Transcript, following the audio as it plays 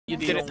You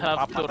didn't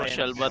have to,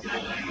 Rochelle, but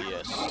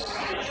yes.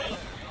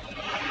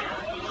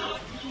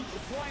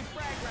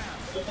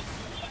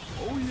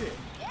 Oh yeah.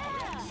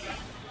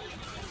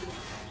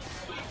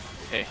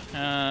 Okay,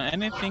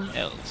 anything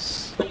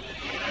else?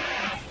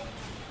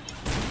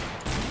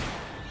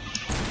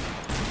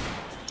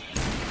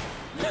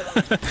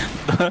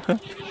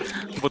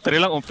 Buti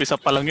lang, umpisa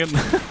pa lang yun.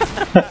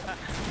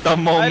 The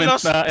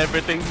moment na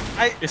everything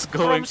is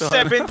going to...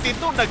 From 72,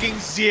 naging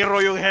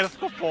 0 yung health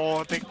ko,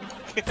 potik.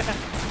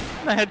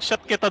 Na-headshot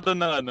kita doon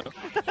ng ano,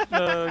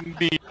 ng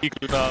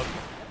deagle na.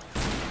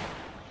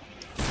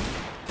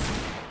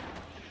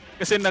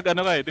 Kasi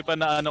nag-ano ka eh, di ba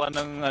na-ano ka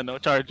ng ano,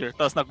 charger,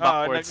 tapos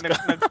nag-backwards ka.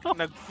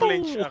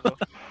 Nag-flinch ako.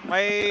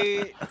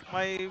 May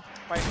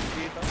fight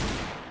dito.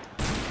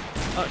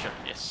 Oh, sure,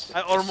 yes.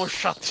 I almost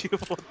shot you,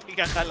 potik.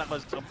 Akala ko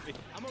zombie.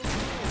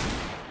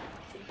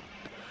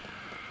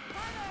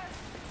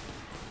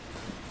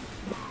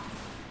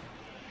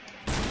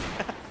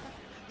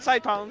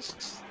 Side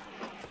pounds.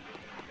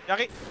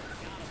 Yaki.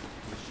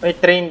 May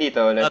train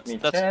dito. Let me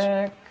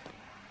check.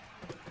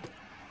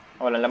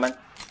 Oh, wala laman.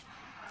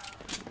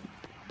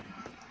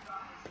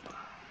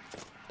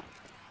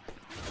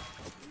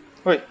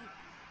 Uy.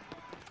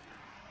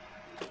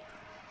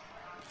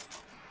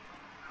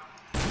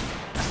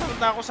 Nasarap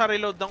na ako sa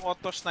reload ng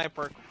auto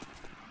sniper ko.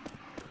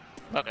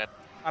 Bakit?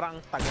 Parang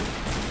ang tagal.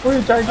 Uy,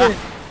 charger.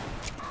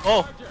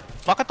 Oh,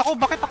 bakit ako?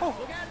 Bakit ako?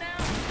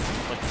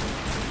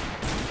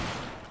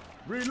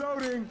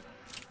 Reloading.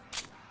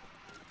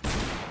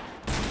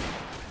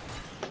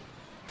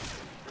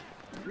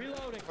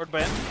 Horde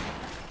ba yan?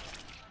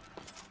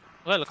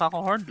 Well,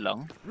 kaka-horde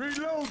lang.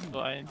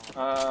 Reloading.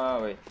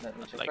 So, Wait. Let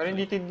me check. Pero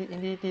hindi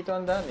dito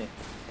ang daan eh.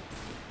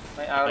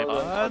 May arrow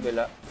doon sa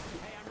kabila.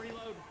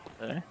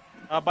 Okay.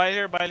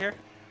 Bile here.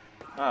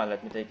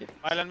 Let me take it.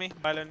 Bile on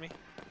me.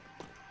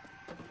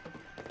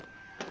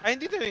 Ay,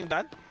 hindi dito yung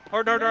daan?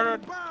 Horde.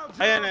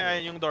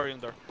 Ayan, yung door.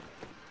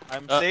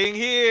 I'm staying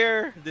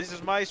here. This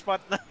is my spot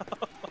now.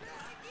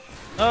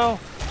 No.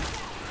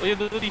 Oh, you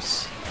do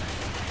this.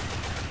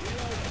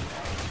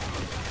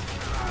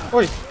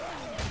 Uy!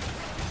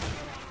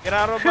 Get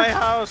out of my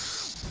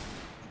house.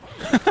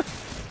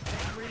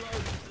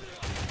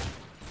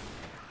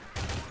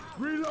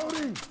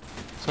 Reloading.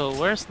 So,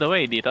 where's the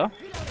way dito?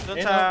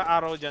 Doon sa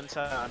arrow dyan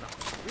sa ano.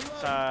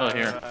 Sa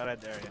here. Red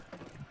area.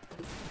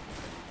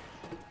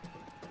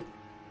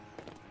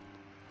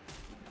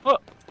 Oh!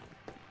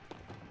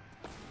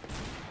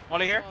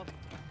 Molly here?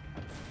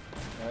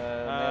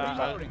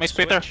 May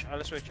splitter.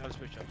 I'll switch.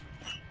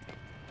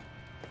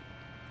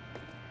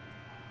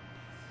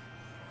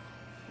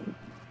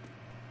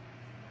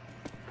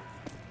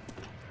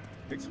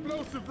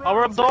 Explosive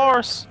Power of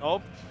doors!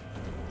 Nope.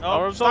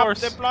 Power of Stop doors.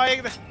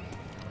 deploying the...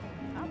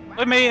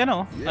 Uy, may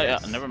ano. Ay,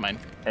 never mind.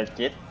 Health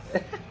kit?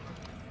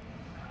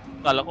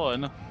 Kala ko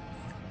ano.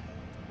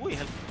 Uy,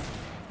 help.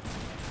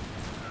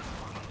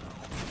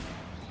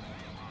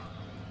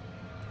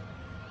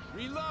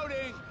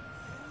 Reloading.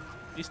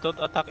 Please don't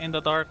attack in the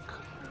dark.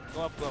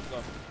 Go up.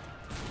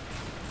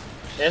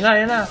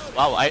 Yan na.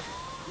 Wow,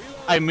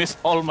 I missed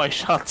all my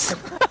shots.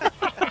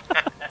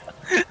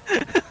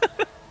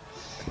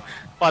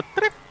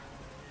 Patrick!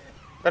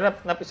 Pero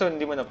napiso,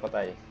 hindi mo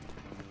napatay.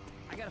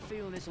 I got a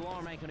feeling this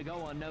alarm ain't gonna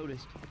go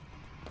unnoticed.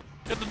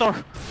 Get the door!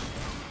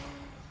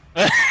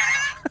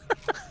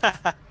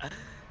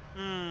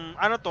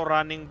 Ano to?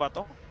 Running ba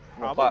to?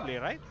 Probably,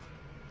 right?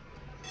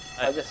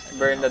 I just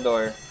burned the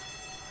door.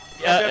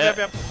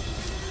 Yep.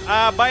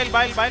 Bile.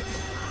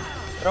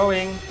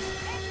 Throwing.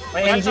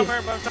 May Bile NG.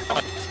 somewhere.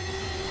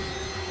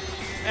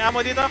 May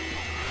ammo dito.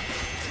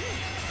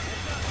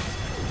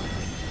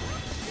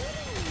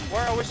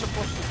 Where are we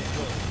supposed to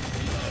go?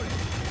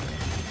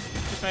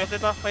 May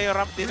dito, may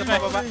ramp dito pa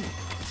baba.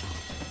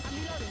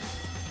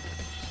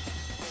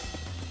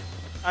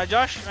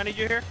 Josh, I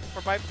need you here for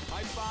pipe.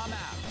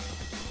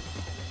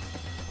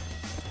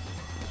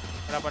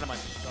 Wala pa naman.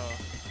 So,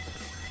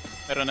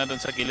 Meron na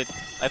dun sa gilid.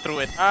 I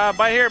threw it.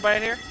 bile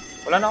here.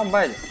 Wala na akong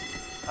bile.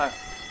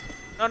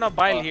 No,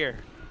 bile here.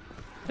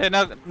 Eh,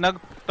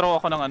 nag-throw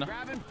ako ng ano.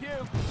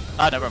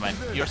 Never mind.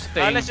 You're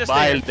staying Let's just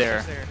bile stay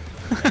there.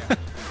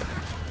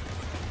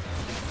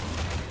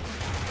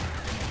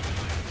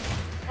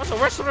 So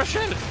where's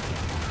Rochelle?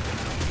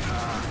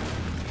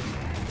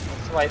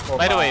 Swipe ko.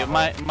 By the way,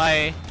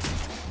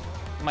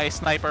 my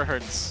sniper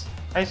hurts.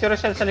 Ay, si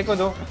Rochelle sa likod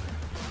oh.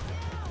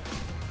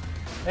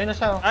 Ayun na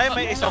siya oh. Ay,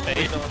 may isang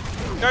Okay. dito.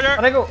 Charger!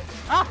 Aray ko!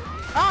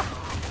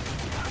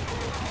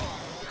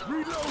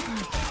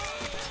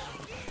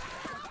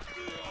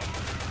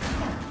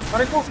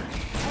 Aray ko!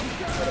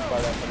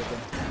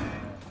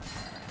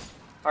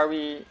 Are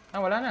we...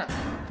 wala na.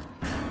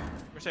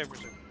 We're safe.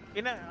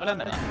 Wala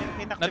na.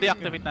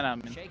 Na-deactivate na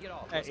namin.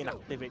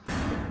 Inactivate.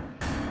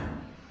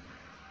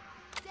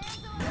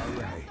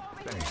 Alright,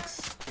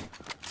 thanks.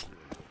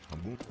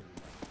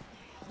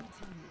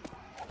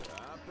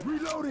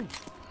 Reloading.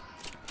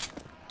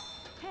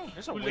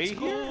 There's a way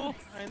here?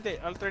 Hindi,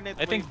 alternate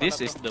way. I think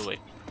this is the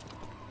way.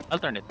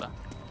 Alternate ba?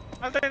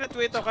 Alternate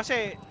way to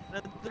kasi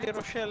ni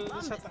Rochelle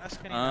sa taas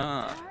kanina.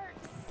 Ah.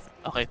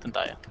 Okay, dun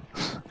tayo.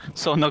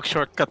 So,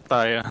 nag-shortcut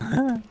tayo.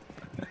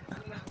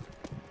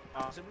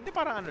 Hindi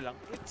parang ano lang.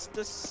 It's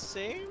the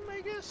same,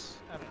 I guess.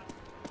 I don't know.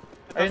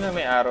 Ayun na,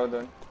 may arrow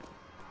doon.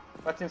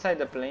 What's inside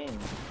the plane?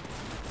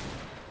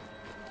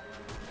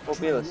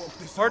 Pupils.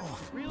 Horde!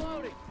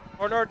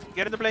 Horde!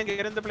 Get in the plane,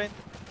 get in the plane.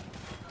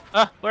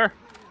 Ah, where?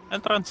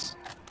 Entrance.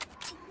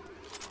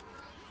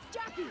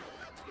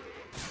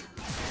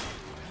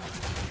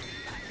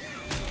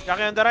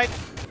 Jackie on the right.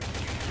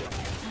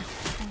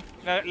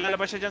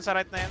 Lalabas siya dyan sa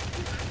right na yan.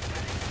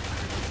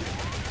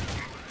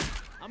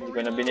 Hindi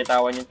ko na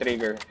binitawan yung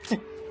trigger.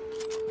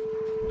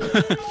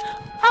 Wait,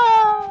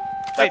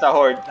 That's a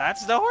horde.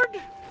 That's the horde?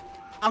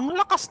 Ang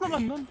lakas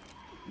naman nun.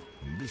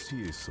 This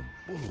here is some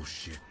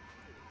bullshit.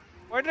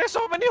 Why are there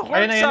so many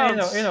horde Ayun,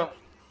 sounds? ayun.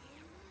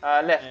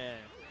 Left. Yeah.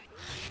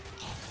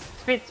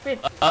 Speed, speed.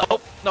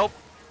 Nope, nope.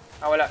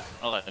 Wala.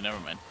 Okay,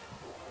 never mind.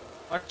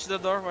 Watch the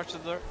door, watch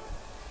the door.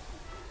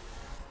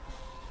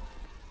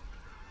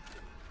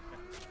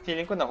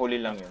 Feeling ko nahuli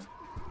lang yun.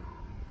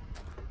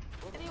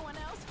 Anyone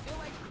else feel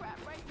like crap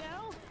right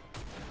now?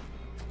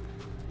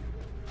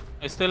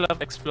 I still have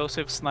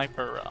explosive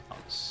sniper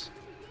rounds.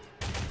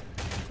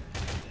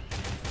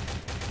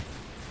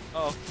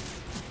 Oh.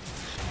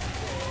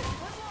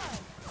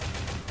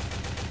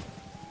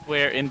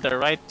 Where in the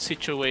right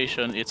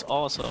situation, it's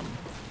awesome.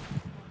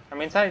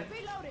 I'm inside.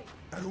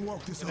 I don't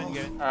walk this Get in,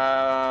 get in.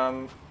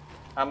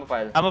 Ammo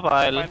file. I'm a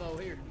pile.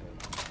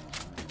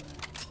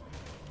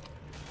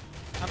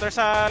 Hunter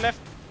sa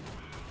left.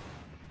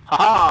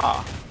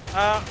 Haha!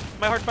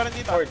 May horde pa rin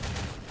dito. Horde.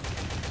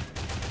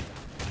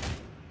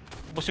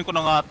 Busin ko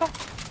na nga ito.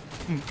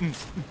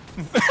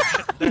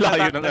 There's a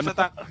Layo tank, ng there's ano. a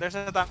tank, there's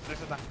a tank,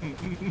 there's a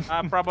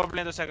tank. Probably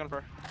in the second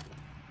floor.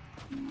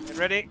 Get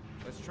ready?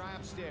 Let's try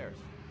upstairs.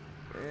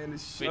 Man,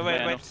 this shit.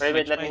 Wait,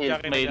 Wait, let me heal.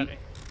 Jackie, May- Jackie.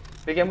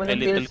 Bigyan mo ng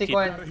Little pills si kid.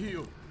 Kwan. Gotta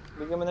heal.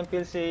 Bigyan mo ng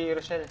pills si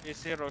Rochelle.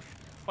 Yes, si Roche.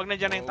 Pag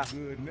nandiyan na yung All tank.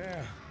 good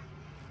now.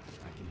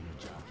 I can hear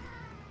Jockey.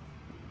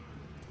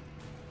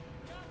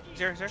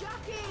 Sir, sir.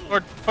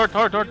 Horde, horde,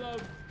 horde, horde.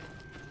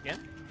 Yan?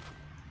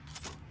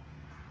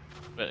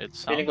 Well,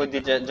 it's Feeling ko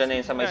di dyan na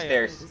yun sa may Yeah, yeah.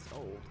 stairs.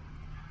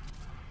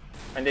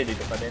 Hindi,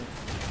 dito pa din.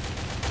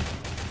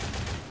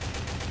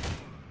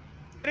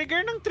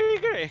 Trigger ng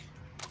trigger eh.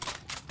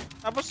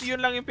 Tapos yun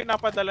lang yung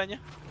pinapadala niya.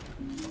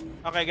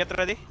 Okay, get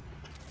ready.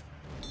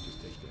 Just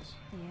take this.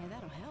 Yeah,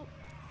 that'll help.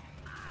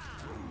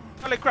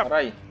 Holy crap.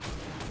 Aray.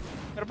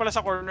 Pero pala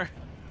sa corner.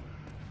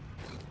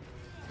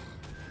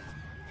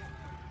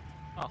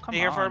 Oh, come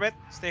Stay here for a on. bit.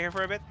 Stay here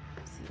for a bit.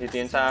 Dito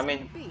yun sa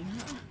amin.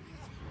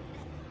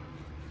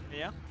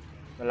 Yeah.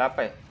 Wala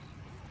pa eh.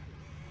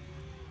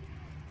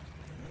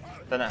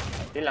 Ito na.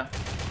 Hindi lang.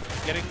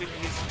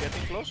 He's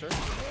getting closer.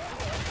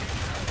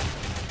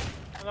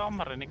 Wala akong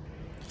marinig.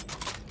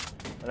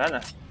 Wala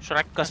na.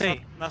 Shrek kasi.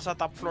 Nasa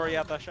top floor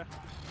yata siya.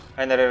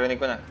 Ay, naririnig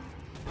ko na.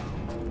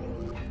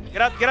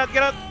 Get out, get out,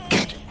 get out!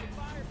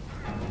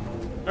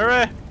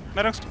 Hurry!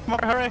 Merong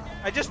smoker, hurry!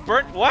 I just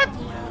burnt. What?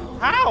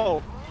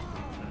 How?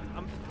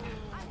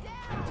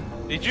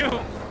 Did you?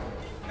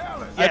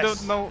 Yes. I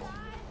don't know.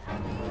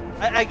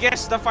 I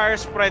guess the fire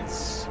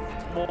spreads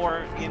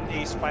more in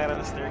a spiral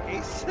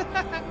staircase.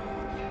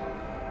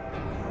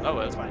 Oh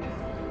well. That's fine.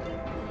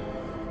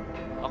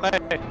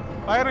 Okay.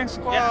 Firing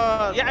squad!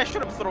 Yeah, I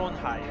should have thrown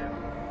higher.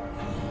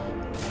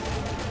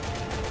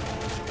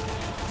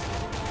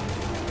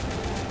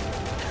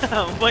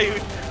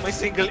 my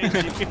single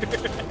engineer.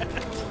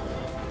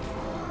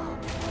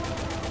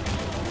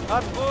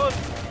 Not good!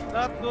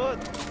 Not good!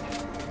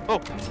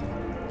 Oh!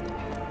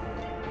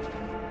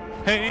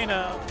 Hey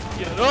now!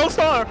 Get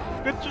all-star!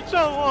 Get your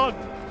show on!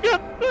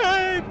 Get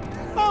paid!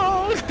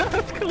 Oh,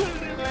 that's clear!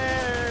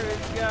 There we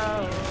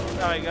go.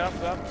 Okay, go up,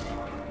 go up.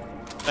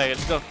 Okay,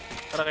 let's go.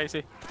 Tara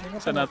kasi.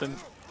 Saan natin?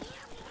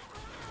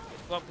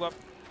 Go up, go up.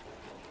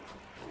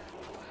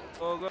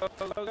 Go, go,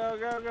 go, go,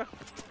 go, go.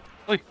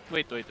 Uy!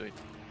 Wait.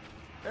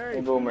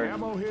 Hey, Boomer.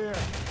 ammo here.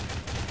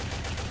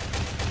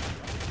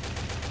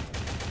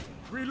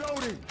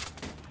 Reloading.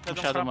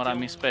 Masyado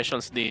maraming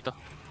specials dito.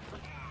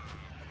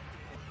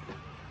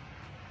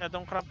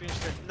 Masyadong crap yung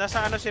stair.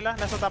 Nasa ano sila?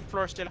 Nasa top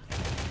floor sila.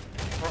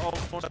 Or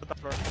almost at the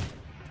top floor.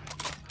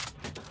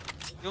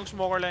 Yung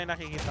smoker lang yung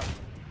nakikita.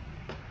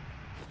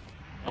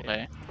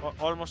 Okay.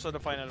 Almost to the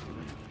final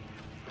floor.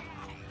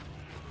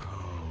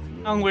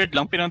 Ang weird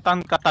lang, pinuntahan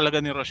ka talaga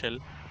ni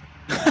Rochelle.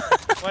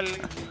 Well,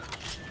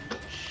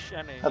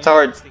 ano eh, That's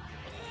hard. stick.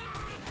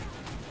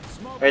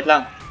 Wait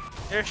lang.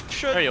 There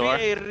should There be you are.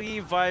 a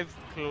revive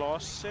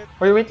closet.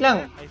 Uy, wait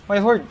lang.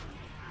 May horde.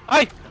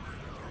 Ay!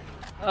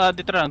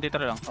 Dito lang.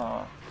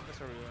 Oo.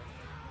 That's a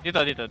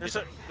revive. Dito. There's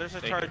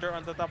a Take charger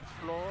on the top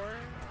floor.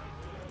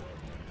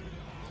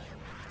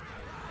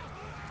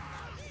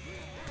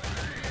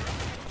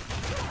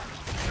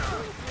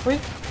 Uy,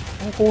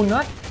 ang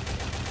kunat.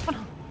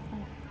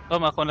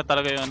 Tama, ako na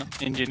talaga yung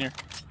engineer.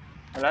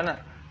 Wala na.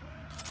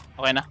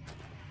 Okay na.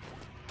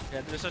 Yeah,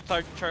 there's a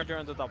charger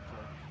on the top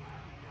floor.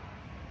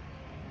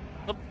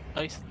 Oh,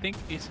 I think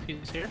he's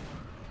here.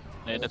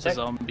 Hey, that's a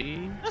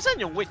zombie. Nasaan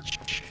yung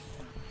witch?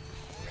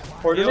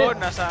 Horde Yun, ulit.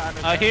 nasa ano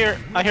I hear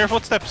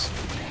footsteps.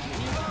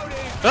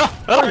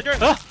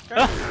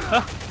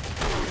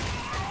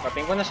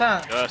 Kaping ko na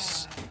siya.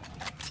 Yes.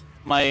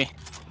 My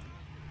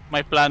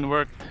plan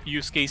worked.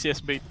 Use Casey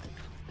as bait.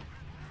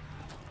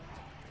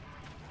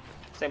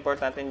 Basta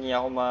importante hindi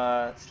ako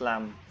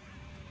ma-slam.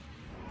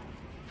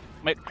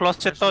 May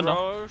closet to, no?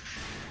 Roche.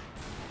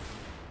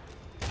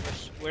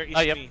 Where is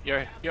Yep. me?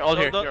 You're all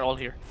here. No. You're all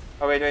here.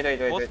 Oh, wait.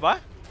 Both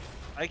ba?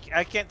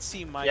 I can't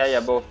see my...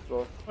 Yeah, both.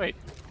 Wait.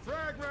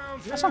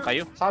 Nasaan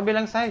kayo? Sa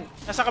kabilang side.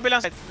 Nasa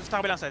kabilang side. Nasa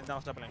kabilang side.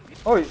 Nasa kabilang.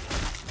 Oy!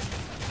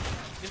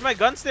 Is my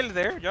gun still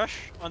there,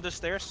 Josh? On the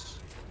stairs?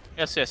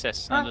 Yes.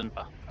 Nandun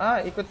pa.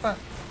 Ikot pa.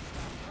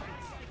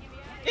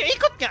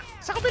 Ikot nga!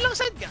 Sa kabilang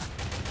side nga!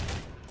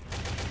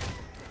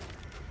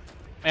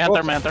 May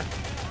hunter.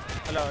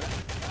 Wala.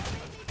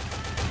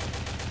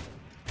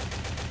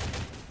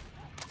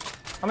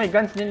 May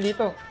guns din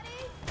dito.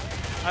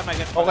 My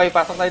God. Okay,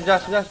 pasok tayo,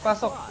 Josh. Josh,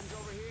 pasok.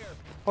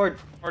 Horde.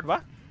 Horde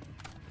ba?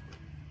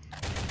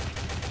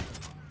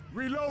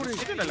 Reloading.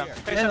 Dito na lang.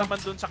 Kaysa naman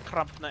dun sa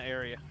cramped na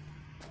area.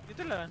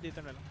 Dito na lang.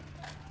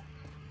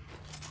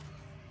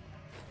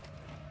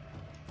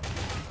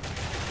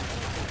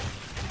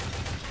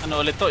 Ano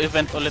ulit to?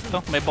 Event ulit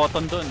to? May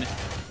button doon eh.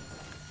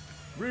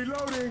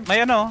 Reloading.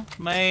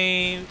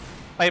 May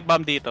pipe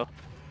bomb dito.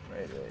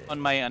 Wait. On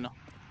my ano.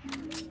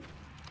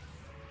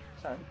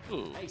 Saan?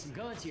 Ooh. Hey, some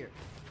guns here.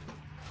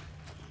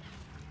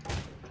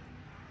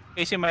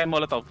 Casey, may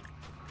molotov.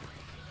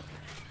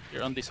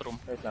 You're on this room.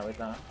 Wait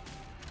lang.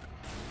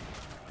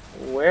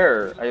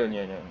 Where? Ayun.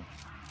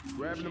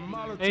 Grabbing the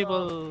Molotov.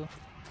 Table.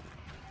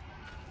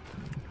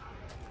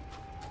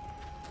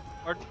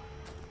 Horde.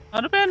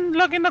 Ano ba yan?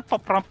 Lagi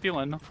nagpa-prompt yung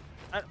ano.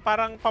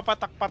 Parang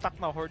papatak-patak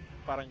na horde.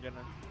 Parang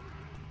ganun.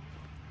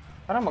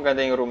 Parang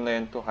maganda yung room na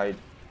yun to hide.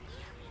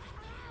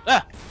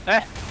 Ito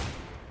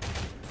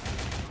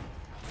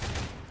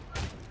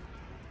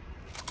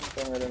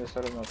meron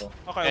sa room na to.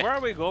 Okay, where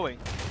are we going?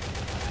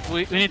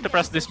 We need to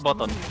press this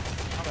button.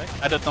 Okay.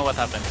 I don't know what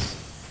happens.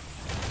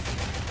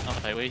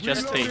 Okay, we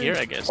just stay here,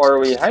 I guess. Or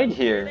we hide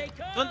here.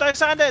 Doon tayo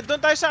sa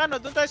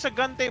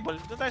gun table.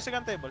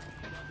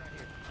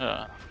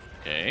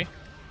 Okay.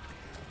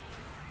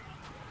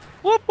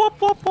 Whoop. Where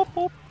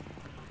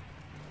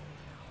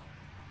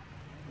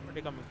are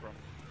they coming from?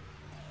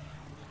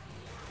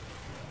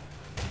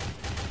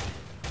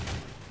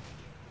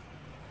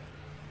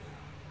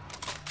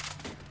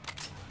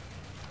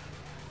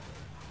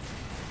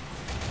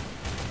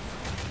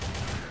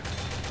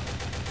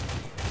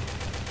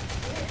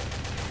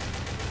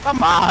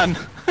 Come on!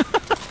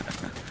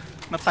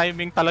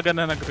 Na-timing talaga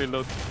na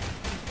nag-reload.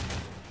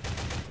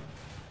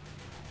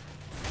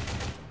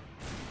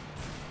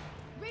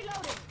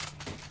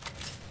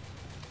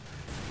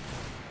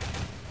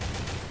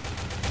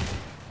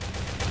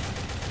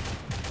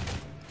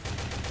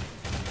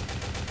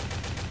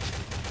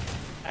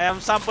 I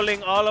am sampling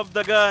all of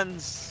the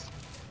guns.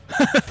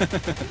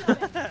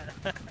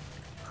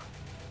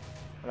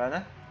 Wala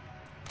na?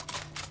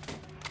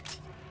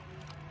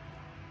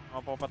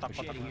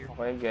 Papatak-patak.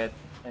 Okay, get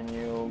a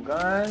new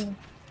gun.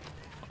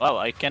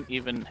 Wow, I can't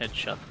even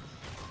headshot.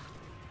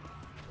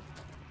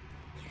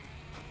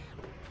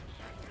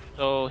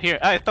 So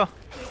here, ito.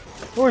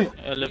 Uy!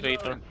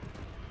 Elevator.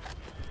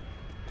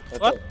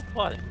 Ito.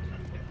 What?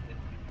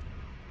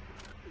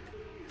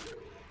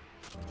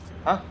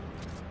 Ha?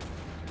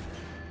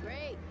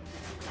 Great.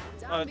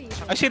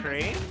 I see.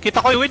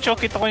 Kita ko yung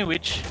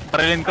witch,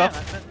 Barilin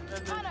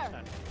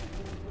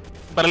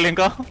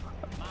ko.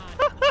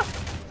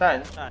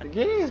 Saan? Saan?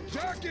 Sige!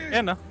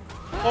 Yan, no?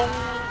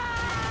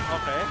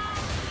 Okay.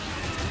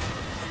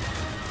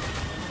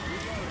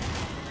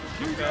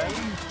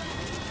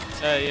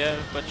 Yeah,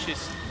 but she's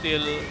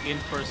still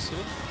in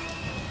pursuit.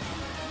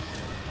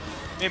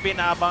 Maybe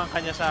naabangan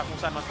kanya sa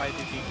kung saan man tayo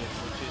titigil,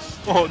 which is...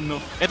 Oh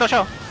no. Ito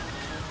siya.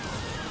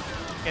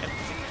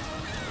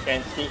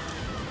 Can't see.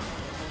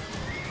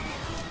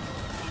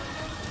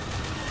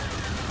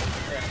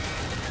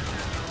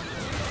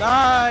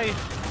 Die!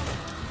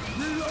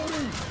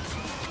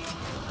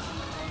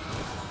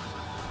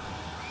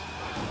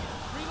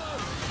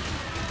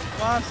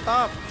 Come on,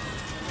 stop!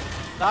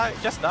 Die!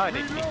 Just die,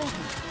 they think. It's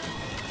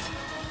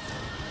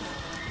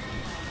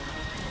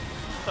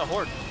a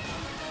horde.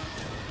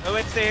 Oh,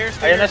 wait, stay here,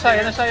 Ayan na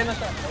siya.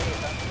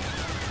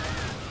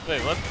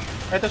 Wait, what?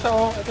 Ito siya,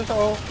 oh. Ito siya,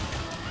 Oh,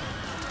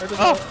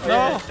 no!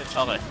 Ayan.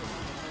 Okay.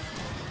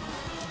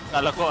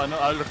 Kala ko,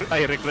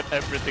 I regret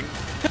everything.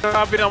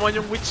 Grabe naman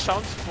yung witch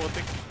sounds,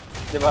 putik.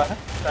 Diba?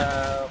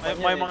 Sa...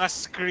 May mga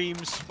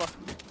screams pa.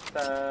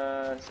 Sa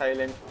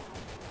silent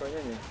ko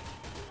yun eh.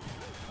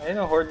 Ayun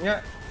o, horde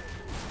nga.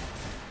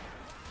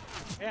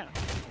 Yeah.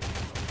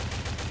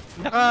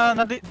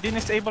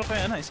 Disable ko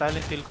yung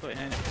silent hill ko.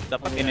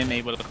 Dapat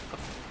in-enable ko.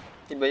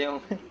 Iba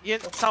yung... Yan,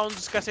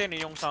 sounds kasi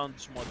yung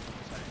sounds mod.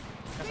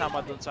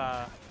 Kasama dun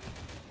sa...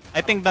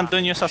 I think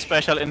nandun yung sa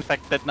special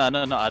infected na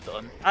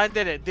add-on.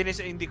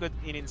 Hindi ko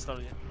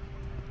in-install yan.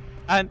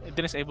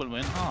 Disable mo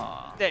yun?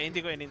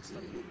 Hindi ko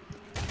in-install.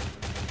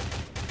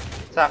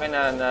 Sa akin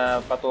na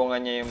napatungan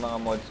niya yung mga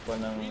mods ko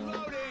ng...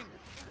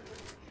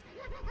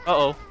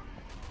 Uh-oh.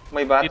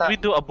 May bata. Did we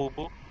do a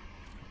bubu?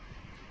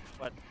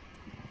 What?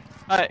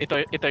 Ah,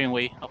 ito yung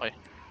way. Okay.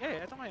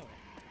 Yeah, ito nga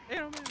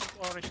yung may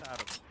orange na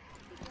arrow.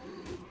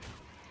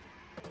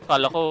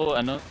 Kala ko,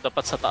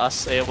 dapat sa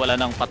taas, wala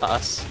nang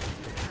pataas.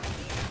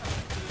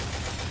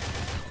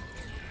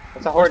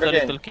 Sa horde The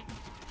again. little kid.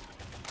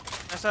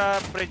 Nasa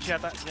bridge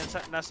yata.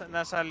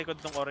 Nasa likod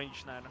ng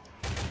orange na ano.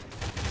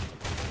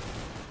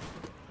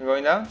 You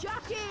going down?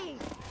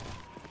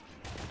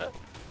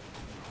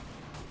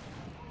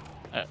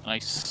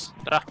 Nice.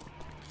 Tara.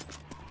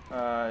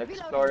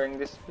 Exploring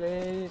this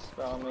place.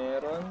 Baka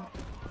meron.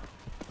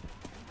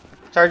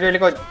 Charger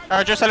likod.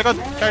 Charger sa likod!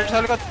 Charger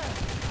sa likod!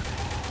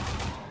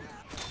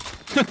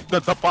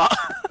 Dadapa!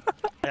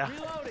 Yeah.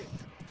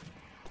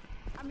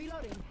 I'm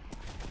reloading.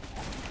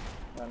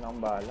 Wala na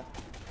akong bala.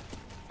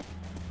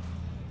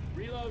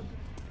 Reloading.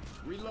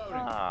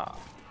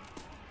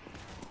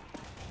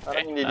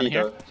 Parang hindi none dito.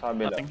 here. Sa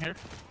kabila. Nothing here.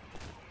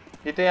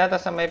 Dito yata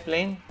sa may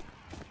plane.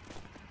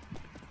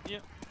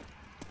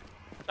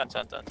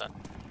 Saan?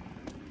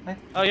 Ay.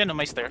 Oh, yan,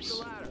 may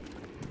stairs.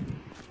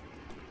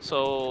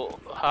 So,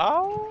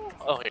 how?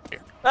 Oh,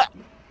 here. Ah!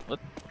 What?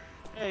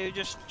 Yeah, you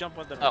just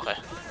jump on the roof. Okay.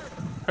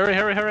 Hurry!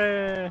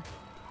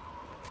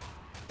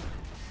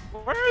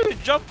 Where are you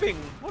jumping?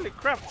 Holy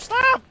crap!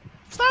 Stop!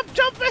 Stop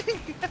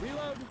jumping!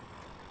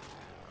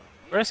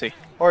 Where is he?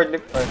 Horde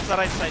Sa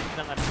right side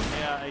ng ano.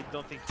 Kaya I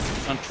don't think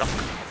On truck.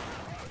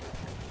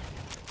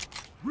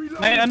 Reloading.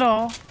 May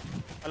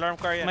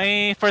alarm car yan.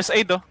 may first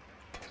aid oh.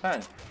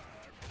 Saan?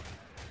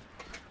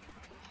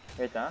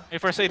 Wait ah. May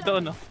first aid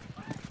doon oh.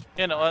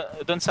 Yan oh,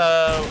 doon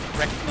sa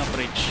wreck na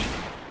bridge.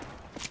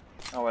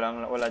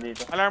 Wala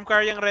dito. Alarm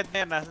car yung red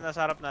na yan.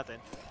 Nasa harap natin.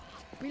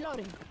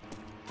 Reloading.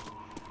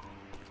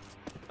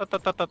 To.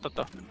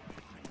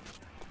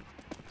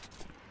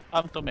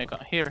 To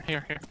mega. Here.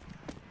 Okay.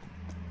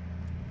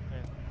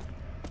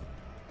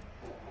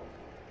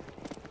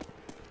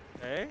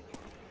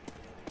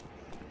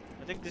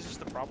 I think this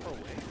is the proper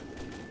way.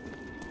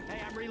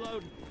 Hey, I'm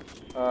reloading.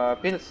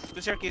 Pills.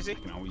 This here, Kizzy.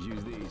 Can always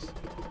use these.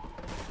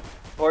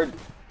 Horde.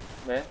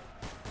 Be?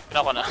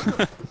 Pinako na.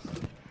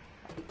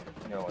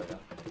 Hindi ako wala.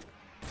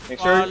 Make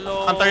sure.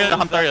 Follow Hunter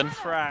yun. the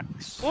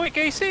tracks. Uy,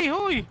 Casey!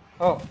 Huy!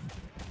 Oh.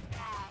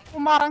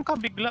 Umarang ka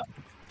bigla.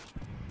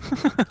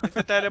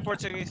 Nagte-teleport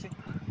si Casey.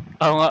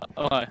 Oo nga.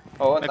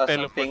 Oo, ang taas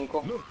ng Nag-teleport. ping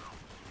ko. Look,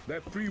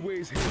 that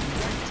freeway's heading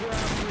right to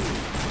our bridge.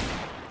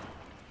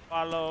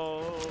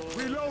 Follow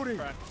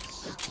Reloading. the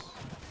tracks.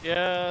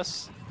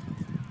 Yes.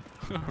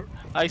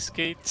 Ice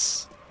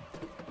skates.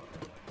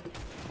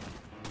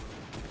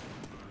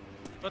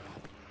 What?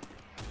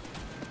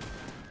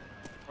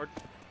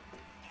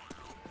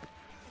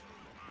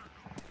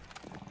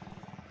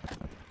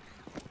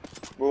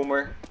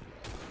 Boomer.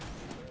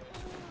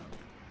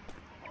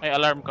 May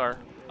alarm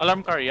car. Alarm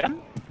car yan?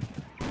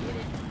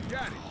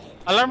 Got it.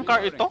 Alarm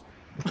car ito?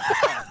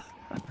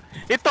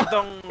 Ito!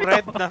 Itong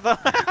red na to.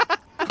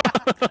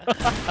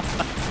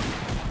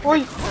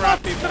 Uy!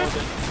 Crappy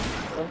model.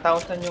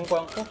 1,000 yung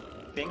kuwang ko.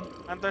 Ping.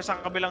 Hunter sa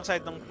kabilang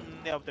side ng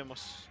ni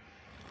Optimus.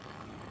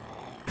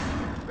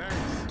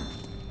 Thanks.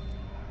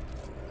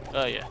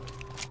 Oh yeah.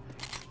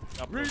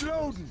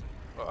 Reloading.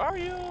 Where are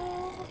you?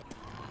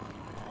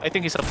 I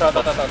think he's up To.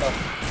 top.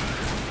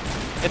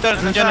 Ito,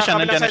 nandiyan na siya.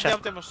 Kabilang side ni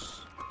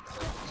Optimus.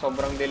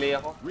 Sobrang delay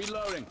ako.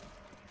 Reloading.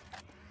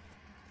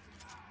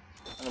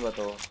 Ano ba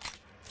to?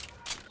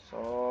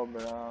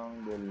 Sobrang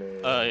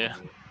delay. Yeah.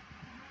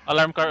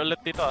 Alarm car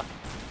ulit dito ah.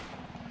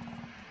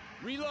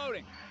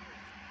 Reloading.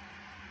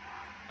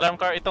 Alarm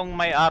car itong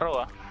may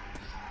arrow ah.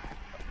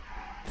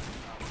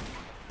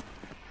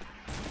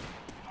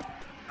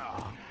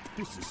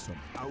 This is some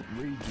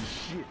outrageous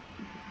shit.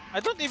 I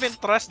don't even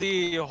trust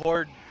the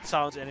horde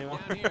sounds anymore.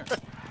 Is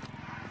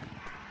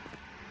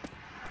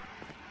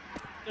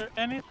there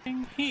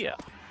anything here?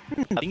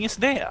 Nothing is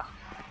there.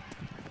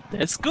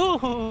 Let's go!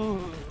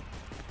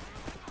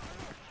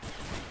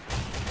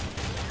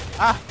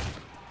 Ah!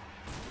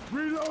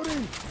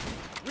 Reloading.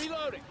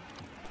 Reloading.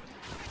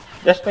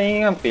 Just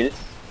pahingin ang pills.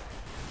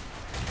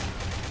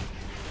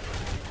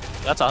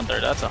 That's a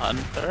hunter.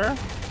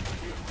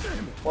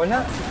 Wala.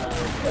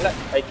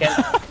 I can't.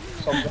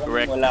 Sobrang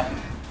Correct.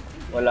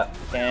 Wala.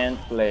 Can't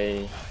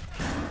play.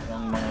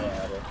 Anong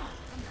mangyayari?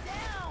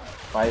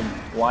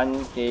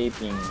 1K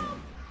ping.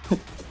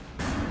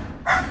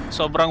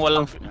 Sobrang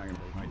walang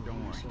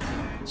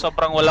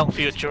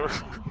future.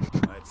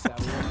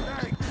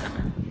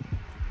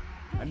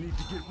 I need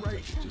to get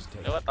right. You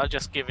know what? I'll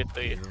just give it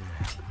to you.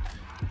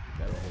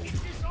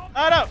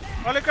 Ah, no!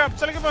 Holy crap!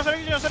 Saligin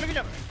nyo!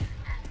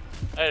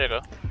 There you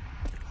go.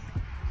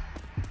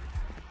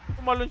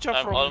 Tumalon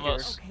siya from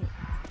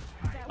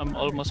I'm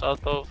almost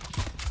out of...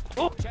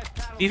 Oh!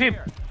 Defib!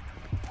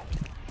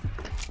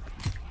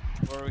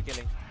 Where are we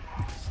killing?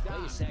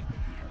 Wait a sec.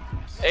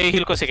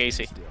 Heal ko si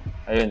Casey.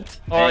 Ayun.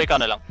 Or ikaw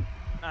na lang.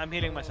 I'm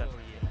healing myself.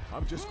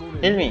 I'm just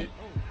gonna. Heal me.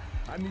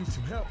 I need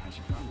some help. I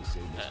should probably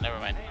say this. Never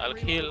mind. I'll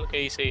heal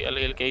Casey.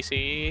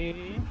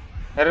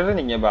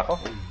 Naririnig niya ba ako?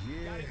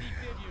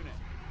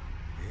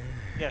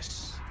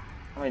 Yes.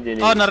 May delay.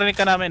 Oh, narinig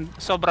ka namin.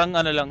 Sobrang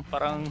ano lang,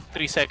 parang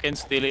 3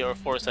 seconds delay or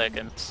 4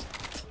 seconds.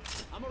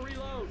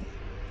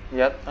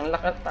 Yat, ang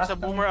lakat taas Sa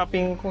boomer ng up.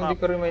 ping ko, hindi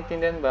ko rin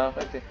maintindihan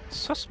bakit eh.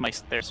 Sus, may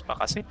stairs pa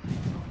kasi.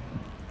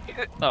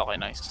 Okay,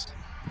 nice.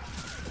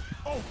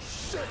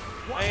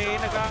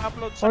 May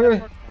nag-upload sa Okay.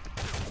 network.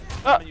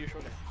 Ah!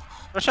 Usually.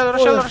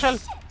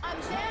 Rochelle!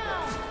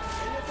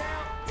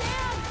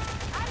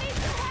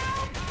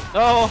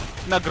 Oo,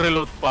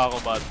 nag-reload pa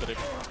ako, bad trip.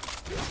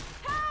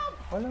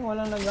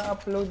 Walang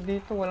nag-upload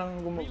dito,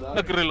 walang gumagamit.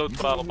 Nag-reload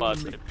pa ako,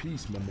 bad trip.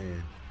 Peace, my man.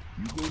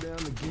 You go down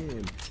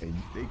again, and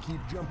they keep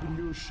jumping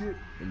your ship,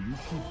 and you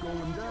keep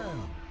going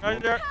down.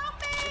 Right there.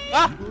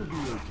 Ah! You'll be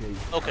okay.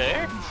 Okay.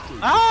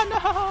 Ah, no!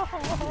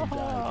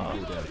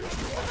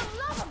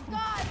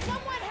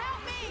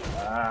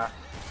 Ah.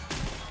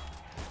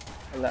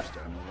 Wala.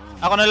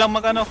 Ako na lang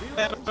mag-ano.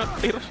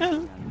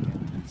 Rochelle.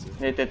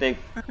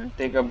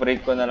 Take a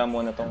break ko na lang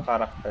muna tong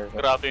character ko.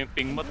 Grabe yung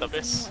ping mo,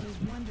 tabes.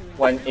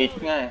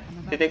 1.8 nga eh.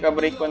 Take a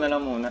break ko na lang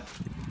muna.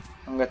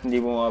 Hanggat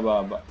hindi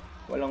bumababa.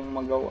 Walang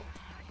magawa.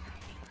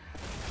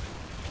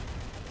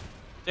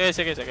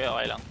 Sige,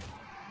 okay lang.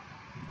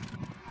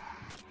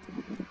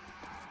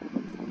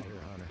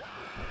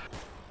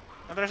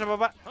 Nandun sa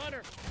baba.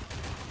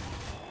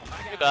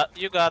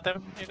 You got him.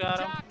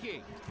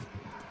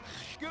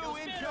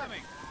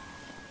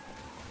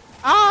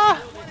 Ah!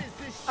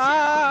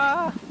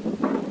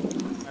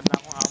 Ganda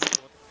akong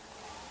ammo.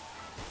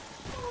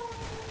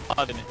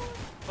 Din eh.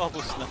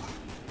 Focus na.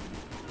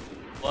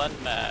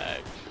 1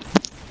 mag.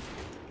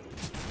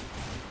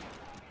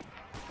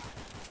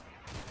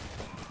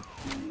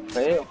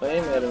 Okay,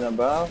 meron na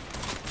ba?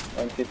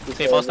 157.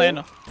 Safe house na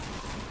yun, no?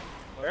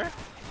 Where?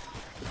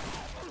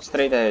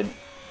 Straight ahead.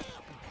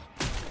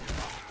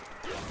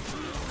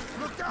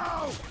 Look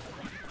out!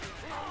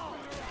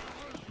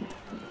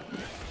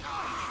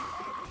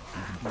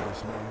 We can do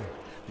this, man.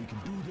 We can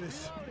do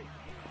this.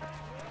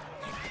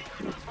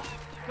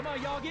 Come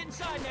on, y'all, get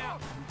inside now.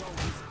 I'm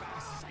going as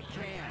fast as I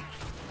can.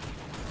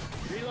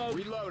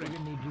 Reloading. Reloading.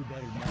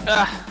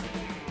 Ah!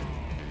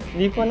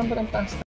 Hindi ko alam ba't ang taas